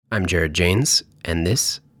I'm Jared Janes, and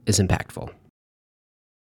this is Impactful.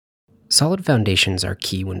 Solid foundations are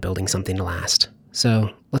key when building something to last, so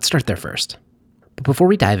let's start there first. But before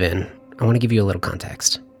we dive in, I want to give you a little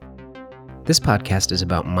context. This podcast is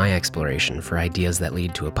about my exploration for ideas that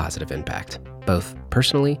lead to a positive impact, both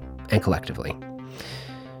personally and collectively.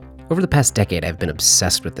 Over the past decade, I've been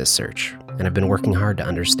obsessed with this search, and I've been working hard to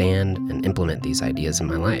understand and implement these ideas in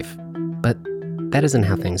my life. But that isn't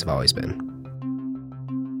how things have always been.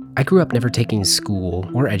 I grew up never taking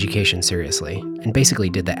school or education seriously, and basically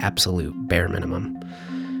did the absolute bare minimum.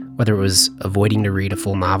 Whether it was avoiding to read a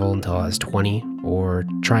full novel until I was 20, or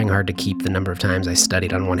trying hard to keep the number of times I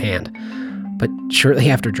studied on one hand. But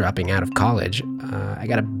shortly after dropping out of college, I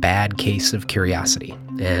got a bad case of curiosity,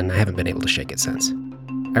 and I haven't been able to shake it since.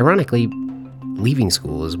 Ironically, leaving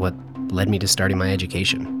school is what led me to starting my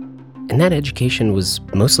education. And that education was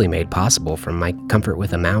mostly made possible from my comfort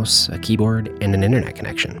with a mouse, a keyboard, and an internet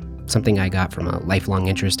connection, something I got from a lifelong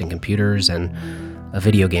interest in computers and a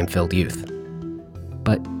video game-filled youth.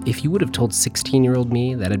 But if you would have told 16-year-old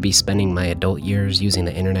me that I'd be spending my adult years using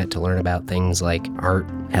the internet to learn about things like art,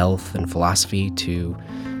 health, and philosophy to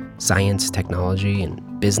science, technology,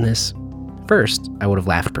 and business, first, I would have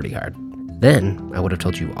laughed pretty hard. Then, I would have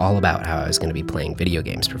told you all about how I was going to be playing video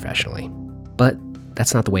games professionally. But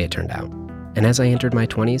that's not the way it turned out. And as I entered my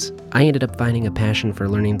 20s, I ended up finding a passion for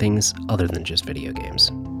learning things other than just video games.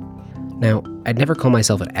 Now, I'd never call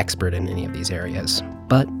myself an expert in any of these areas,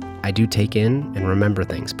 but I do take in and remember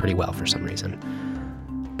things pretty well for some reason.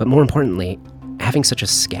 But more importantly, having such a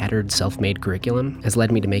scattered, self-made curriculum has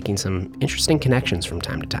led me to making some interesting connections from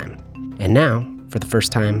time to time. And now, for the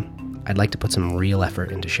first time, I'd like to put some real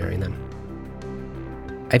effort into sharing them.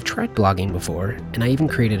 I've tried blogging before, and I even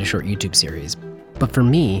created a short YouTube series. But for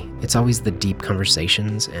me, it's always the deep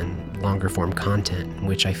conversations and longer form content in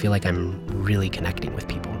which I feel like I'm really connecting with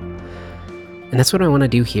people. And that's what I want to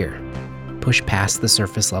do here. Push past the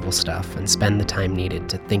surface level stuff and spend the time needed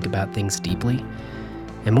to think about things deeply,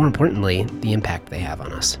 and more importantly, the impact they have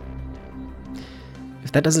on us.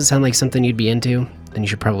 If that doesn't sound like something you'd be into, then you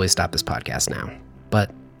should probably stop this podcast now.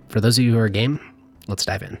 But for those of you who are game, let's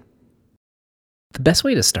dive in. The best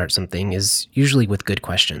way to start something is usually with good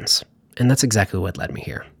questions. And that's exactly what led me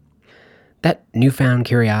here. That newfound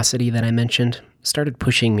curiosity that I mentioned started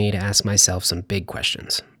pushing me to ask myself some big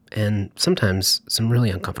questions, and sometimes some really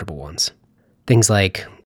uncomfortable ones. Things like,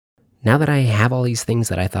 now that I have all these things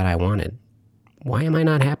that I thought I wanted, why am I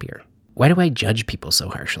not happier? Why do I judge people so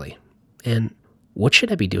harshly? And what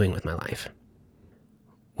should I be doing with my life?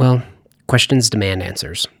 Well, questions demand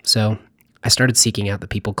answers, so I started seeking out the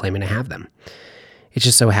people claiming to have them. It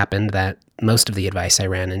just so happened that most of the advice I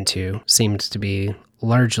ran into seemed to be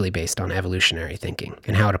largely based on evolutionary thinking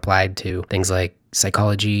and how it applied to things like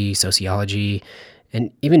psychology, sociology, and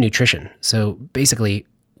even nutrition. So basically,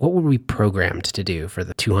 what were we programmed to do for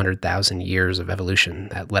the 200,000 years of evolution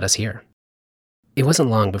that led us here? It wasn't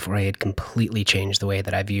long before I had completely changed the way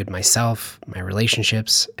that I viewed myself, my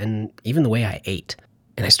relationships, and even the way I ate.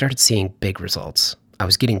 And I started seeing big results. I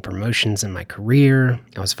was getting promotions in my career,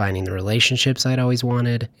 I was finding the relationships I'd always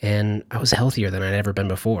wanted, and I was healthier than I'd ever been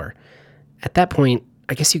before. At that point,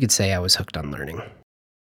 I guess you could say I was hooked on learning.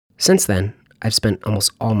 Since then, I've spent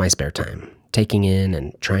almost all my spare time taking in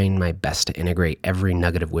and trying my best to integrate every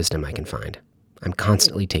nugget of wisdom I can find. I'm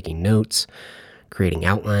constantly taking notes, creating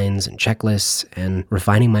outlines and checklists, and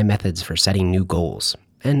refining my methods for setting new goals,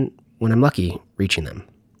 and when I'm lucky, reaching them.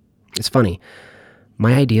 It's funny.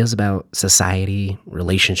 My ideas about society,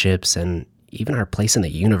 relationships, and even our place in the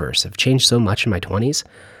universe have changed so much in my 20s,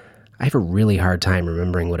 I have a really hard time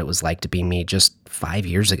remembering what it was like to be me just 5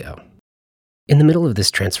 years ago. In the middle of this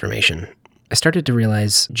transformation, I started to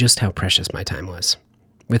realize just how precious my time was.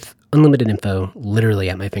 With unlimited info literally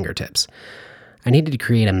at my fingertips, I needed to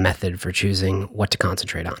create a method for choosing what to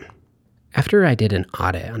concentrate on. After I did an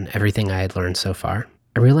audit on everything I had learned so far,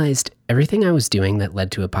 I realized everything I was doing that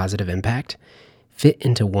led to a positive impact fit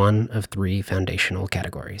into one of three foundational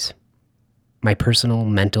categories: my personal,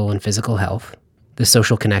 mental, and physical health, the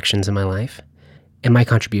social connections in my life, and my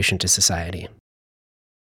contribution to society.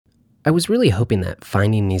 I was really hoping that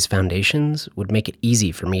finding these foundations would make it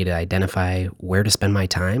easy for me to identify where to spend my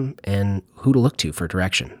time and who to look to for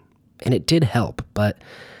direction. And it did help, but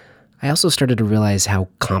I also started to realize how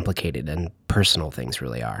complicated and personal things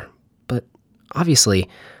really are. But obviously,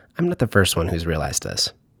 I'm not the first one who's realized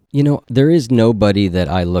this. You know, there is nobody that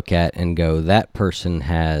I look at and go, that person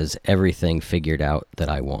has everything figured out that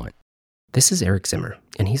I want. This is Eric Zimmer,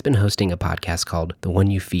 and he's been hosting a podcast called The One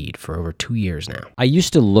You Feed for over 2 years now. I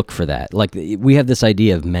used to look for that. Like, we have this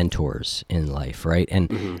idea of mentors in life, right?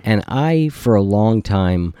 And I, for a long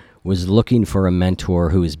time, was looking for a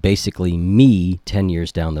mentor who is basically me 10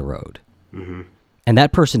 years down the road. And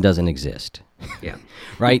that person doesn't exist. Yeah.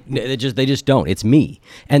 Right? They just don't. It's me.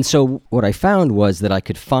 And so what I found was that I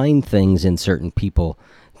could find things in certain people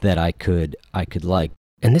that I could like.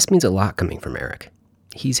 And this means a lot coming from Eric.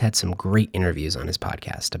 He's had some great interviews on his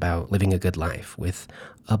podcast about living a good life with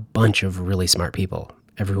a bunch of really smart people.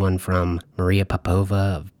 Everyone from Maria Popova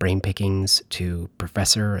of Brain Pickings to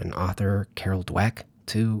professor and author Carol Dweck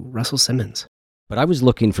to Russell Simmons. But I was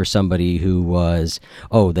looking for somebody who was,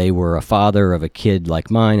 they were a father of a kid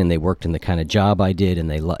like mine, and they worked in the kind of job I did,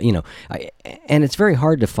 and and it's very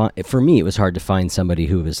hard to find. For me, it was hard to find somebody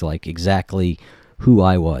who was like exactly who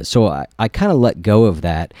I was. So I kind of let go of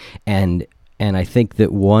that, and I think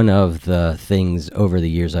that one of the things over the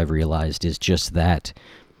years I've realized is just that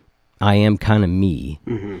I am kind of me,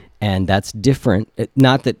 and that's different.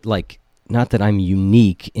 Not that I'm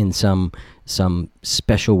unique in some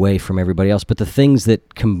special way from everybody else, but the things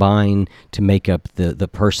that combine to make up the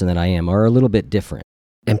person that I am are a little bit different.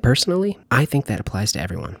 And personally, I think that applies to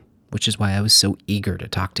everyone, which is why I was so eager to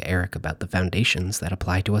talk to Eric about the foundations that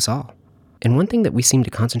apply to us all. And one thing that we seem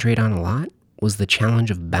to concentrate on a lot was the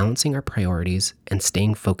challenge of balancing our priorities and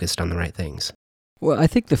staying focused on the right things. Well, I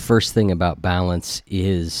think the first thing about balance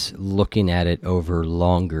is looking at it over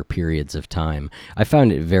longer periods of time. I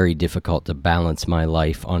found it very difficult to balance my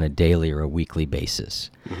life on a daily or a weekly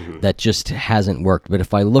basis. That just hasn't worked. But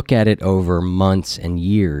if I look at it over months and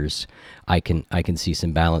years, I can see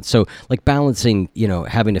some balance. So like balancing,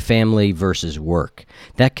 having a family versus work,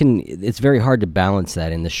 it's very hard to balance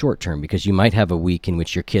that in the short term because you might have a week in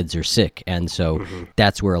which your kids are sick. And so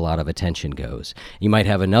that's where a lot of attention goes. You might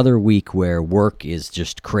have another week where work is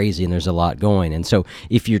just crazy and there's a lot going. And so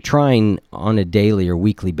if you're trying on a daily or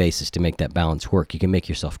weekly basis to make that balance work, you can make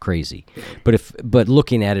yourself crazy. But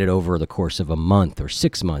looking at it over the course of a month or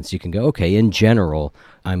 6 months, you can go, okay, in general,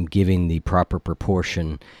 I'm giving the proper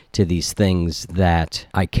proportion to these things that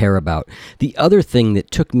I care about. The other thing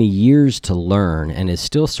that took me years to learn and is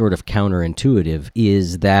still sort of counterintuitive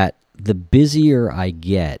is that the busier I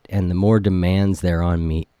get and the more demands that are on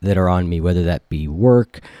me, whether that be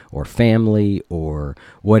work or family or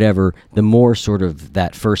whatever, the more sort of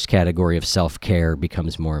that first category of self-care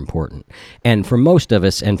becomes more important. And for most of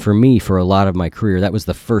us, and for me, for a lot of my career, that was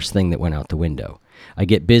the first thing that went out the window. I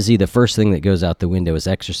get busy, the first thing that goes out the window is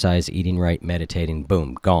exercise, eating right, meditating,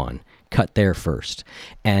 boom, gone. Cut there first.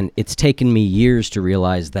 And it's taken me years to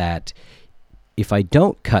realize that if I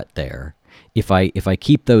don't cut there, if I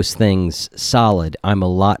keep those things solid, I'm a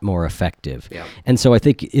lot more effective. Yeah. And so I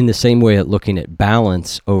think in the same way at looking at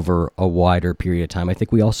balance over a wider period of time, I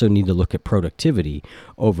think we also need to look at productivity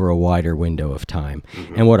over a wider window of time.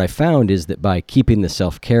 And what I found is that by keeping the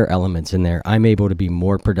self-care elements in there, I'm able to be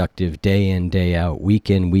more productive day in, day out, week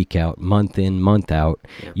in, week out, month in, month out,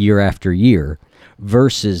 year after year,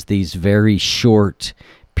 versus these very short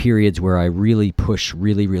periods where I really push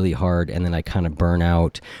really, really hard and then I kind of burn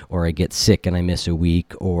out or I get sick and I miss a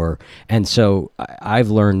week and so I've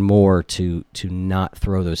learned more to not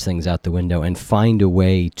throw those things out the window and find a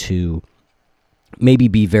way to maybe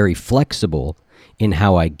be very flexible in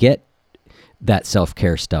how I get that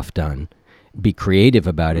self-care stuff done, be creative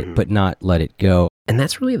about it, but not let it go. And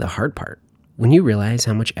that's really the hard part. When you realize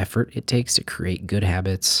how much effort it takes to create good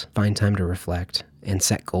habits, find time to reflect, and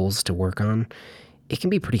set goals to work on, it can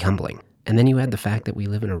be pretty humbling. And then you add the fact that we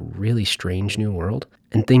live in a really strange new world,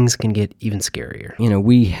 and things can get even scarier.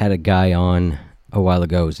 We had a guy on a while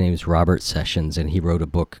ago. His name is Robert Sessions, and he wrote a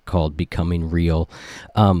book called Becoming Real.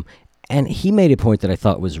 And he made a point that I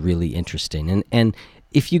thought was really interesting. And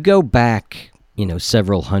if you go back,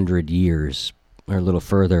 several hundred years or a little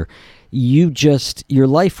further, your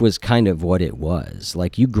life was kind of what it was.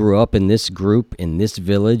 Like you grew up in this group, in this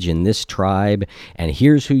village, in this tribe, and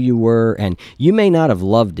here's who you were. And you may not have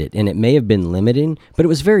loved it, and it may have been limiting, but it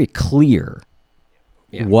was very clear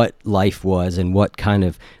what life was and what kind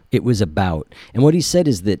of it was about. And what he said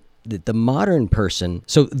is that the modern person,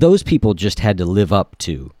 so those people just had to live up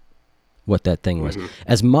to what that thing was.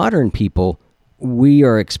 As modern people, we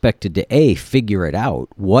are expected to figure it out,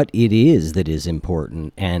 what it is that is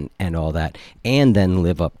important and all that, and then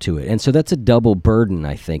live up to it. And so that's a double burden,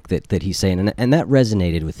 I think, that he's saying. And that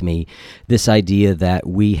resonated with me, this idea that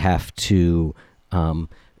we have to, that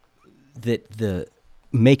the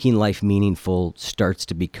making life meaningful starts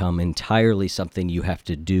to become entirely something you have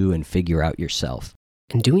to do and figure out yourself.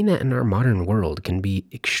 And doing that in our modern world can be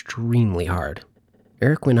extremely hard.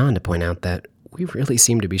 Eric went on to point out that we really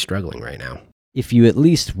seem to be struggling right now. If you at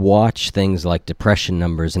least watch things like depression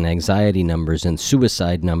numbers and anxiety numbers and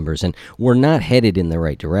suicide numbers, and we're not headed in the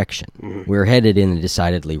right direction. We're headed in a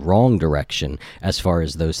decidedly wrong direction as far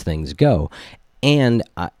as those things go. And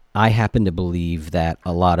I happen to believe that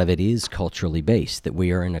a lot of it is culturally based, that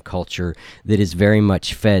we are in a culture that is very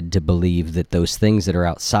much fed to believe that those things that are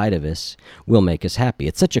outside of us will make us happy.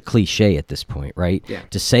 It's such a cliche at this point, right? Yeah.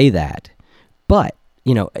 To say that. But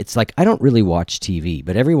it's like I don't really watch TV,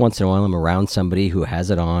 but every once in a while I'm around somebody who has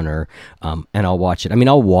it on, or and I'll watch it. I mean,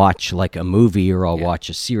 I'll watch like a movie or I'll watch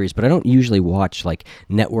a series, but I don't usually watch like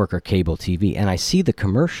network or cable TV. And I see the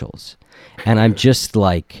commercials, and I'm just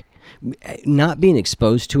like, not being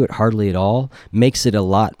exposed to it hardly at all makes it a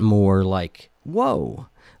lot more like, whoa,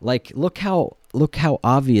 like look how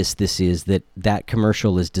obvious this is, that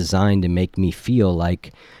commercial is designed to make me feel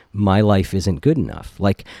like my life isn't good enough.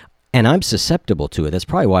 And I'm susceptible to it. That's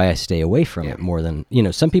probably why I stay away from it more than,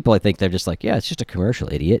 some people I think they're just like, yeah, it's just a commercial,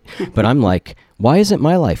 idiot. But I'm like, why isn't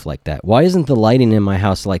my life like that? Why isn't the lighting in my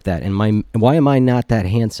house like that? And why am I not that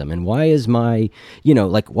handsome? And why is why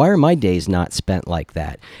are my days not spent like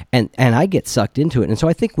that? And I get sucked into it. And so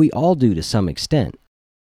I think we all do to some extent.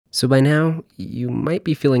 So by now, you might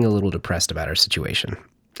be feeling a little depressed about our situation.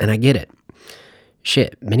 And I get it.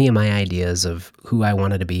 Shit, many of my ideas of who I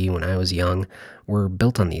wanted to be when I was young were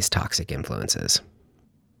built on these toxic influences.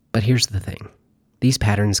 But here's the thing. These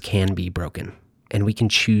patterns can be broken, and we can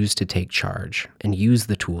choose to take charge and use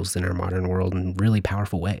the tools in our modern world in really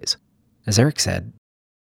powerful ways. As Eric said,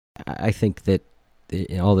 I think that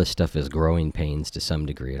all this stuff is growing pains to some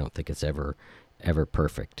degree. I don't think it's ever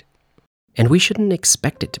perfect. And we shouldn't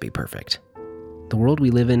expect it to be perfect. The world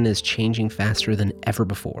we live in is changing faster than ever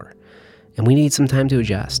before, and we need some time to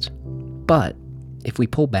adjust. But if we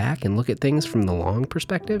pull back and look at things from the long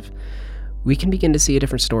perspective, we can begin to see a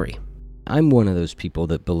different story. I'm one of those people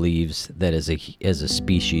that believes that as a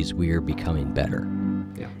species, we are becoming better.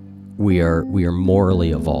 Yeah. We are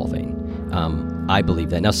morally evolving. I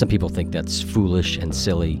believe that. Now, some people think that's foolish and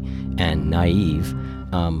silly and naive,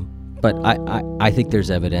 but I think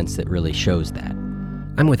there's evidence that really shows that.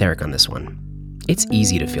 I'm with Eric on this one. It's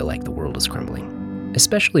easy to feel like the world is crumbling,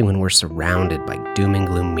 especially when we're surrounded by doom and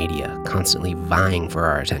gloom media constantly vying for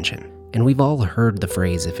our attention. And we've all heard the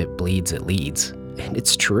phrase, if it bleeds, it leads. And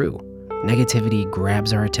it's true. Negativity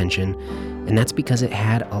grabs our attention, and that's because it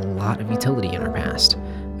had a lot of utility in our past.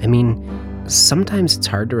 I mean, sometimes it's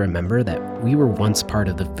hard to remember that we were once part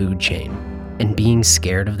of the food chain, and being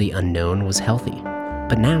scared of the unknown was healthy.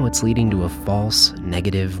 But now it's leading to a false,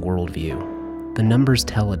 negative worldview. The numbers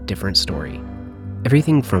tell a different story.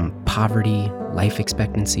 Everything from poverty, life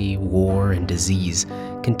expectancy, war, and disease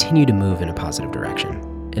continue to move in a positive direction.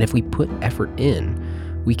 And if we put effort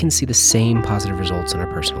in, we can see the same positive results in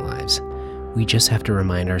our personal lives. We just have to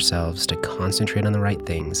remind ourselves to concentrate on the right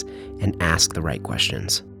things and ask the right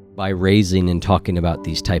questions. By raising and talking about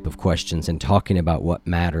these type of questions and talking about what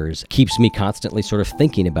matters keeps me constantly sort of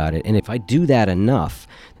thinking about it. And if I do that enough,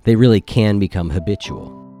 they really can become habitual.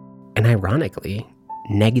 And ironically,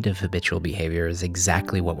 negative habitual behavior is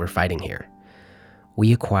exactly what we're fighting here.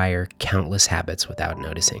 We acquire countless habits without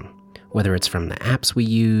noticing, whether it's from the apps we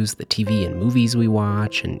use, the TV and movies we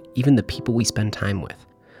watch, and even the people we spend time with.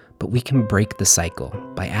 But we can break the cycle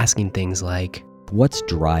by asking things like, what's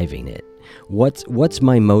driving it? What's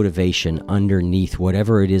my motivation underneath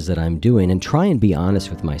whatever it is that I'm doing? And try and be honest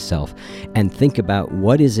with myself and think about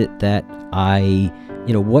what is it that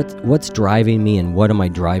what's driving me and what am I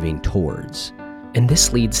driving towards? And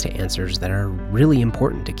this leads to answers that are really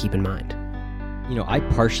important to keep in mind. I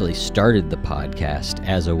partially started the podcast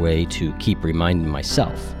as a way to keep reminding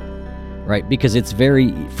myself, right? Because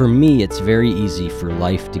for me, it's very easy for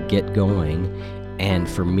life to get going and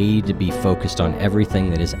for me to be focused on everything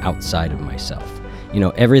that is outside of myself.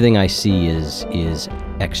 Everything I see is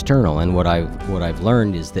external, and what I've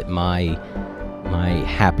learned is that my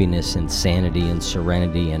happiness and sanity and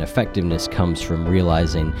serenity and effectiveness comes from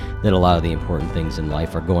realizing that a lot of the important things in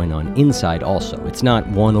life are going on inside also. It's not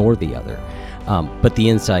one or the other. But the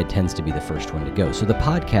inside tends to be the first one to go. So the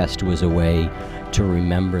podcast was a way to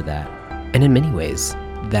remember that. And in many ways,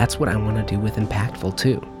 that's what I want to do with Impactful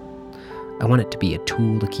too. I want it to be a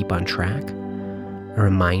tool to keep on track, a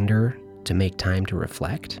reminder to make time to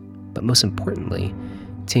reflect, but most importantly,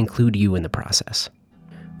 to include you in the process.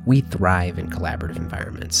 We thrive in collaborative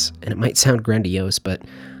environments, and it might sound grandiose, but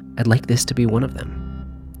I'd like this to be one of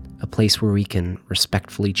them. A place where we can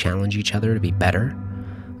respectfully challenge each other to be better,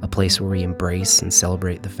 a place where we embrace and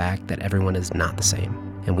celebrate the fact that everyone is not the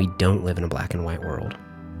same, and we don't live in a black and white world.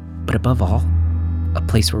 But above all, a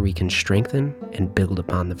place where we can strengthen and build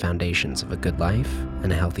upon the foundations of a good life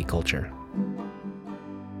and a healthy culture.